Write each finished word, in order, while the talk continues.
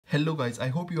Hello guys, I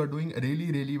hope you are doing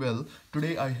really well.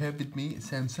 Today I have with me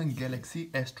Samsung Galaxy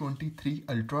S23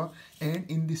 Ultra, and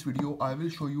in this video I will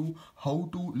show you how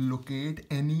to locate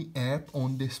any app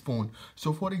on this phone.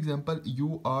 So for example,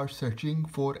 you are searching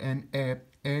for an app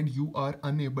and you are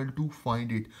unable to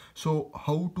find it. So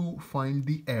how to find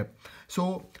the app?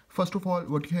 So first of all,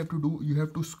 what you have to do, you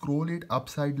have to scroll it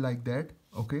upside like that.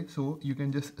 Okay, so you can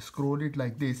just scroll it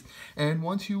like this, and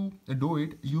once you do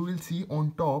it, you will see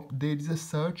on top there is a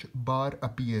search bar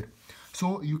appear,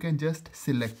 so you can just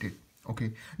select it.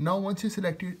 Okay, now once you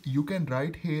select it, you can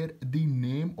write here the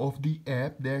name of the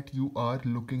app that you are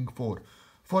looking for.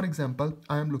 For example,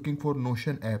 I am looking for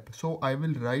Notion app, so I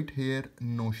will write here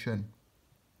Notion.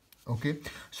 Okay,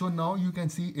 so now you can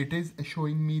see it is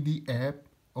showing me the app.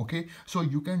 Okay, so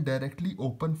you can directly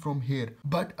open from here,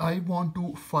 but I want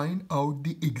to find out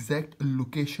the exact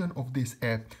location of this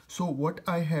app. So what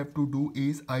I have to do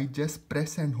is I just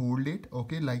press and hold it.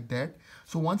 Okay, like that.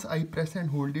 So once I press and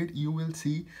hold it, you will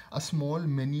see a small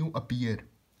menu appear.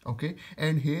 Okay,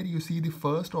 and here you see the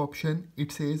first option,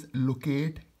 it says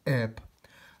locate app.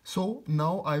 So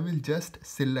now I will just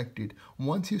select it.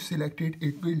 Once you select it,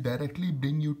 it will directly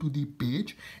bring you to the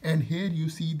page, and here you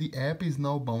see the app is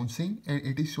now bouncing and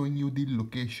it is showing you the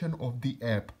location of the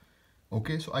app.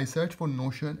 Okay, so I search for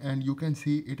Notion and you can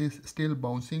see it is still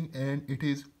bouncing and it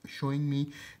is showing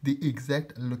me the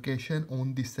exact location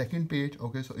on the second page.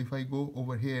 Okay, so if I go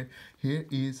over here, here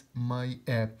is my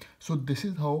app. So this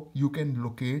is how you can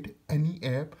locate any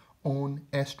app on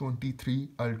S23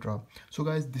 Ultra. So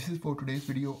guys, this is for today's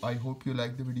video. I hope you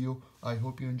like the video. I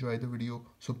hope you enjoy the video.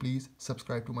 So please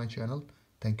subscribe to my channel.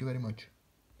 Thank you very much.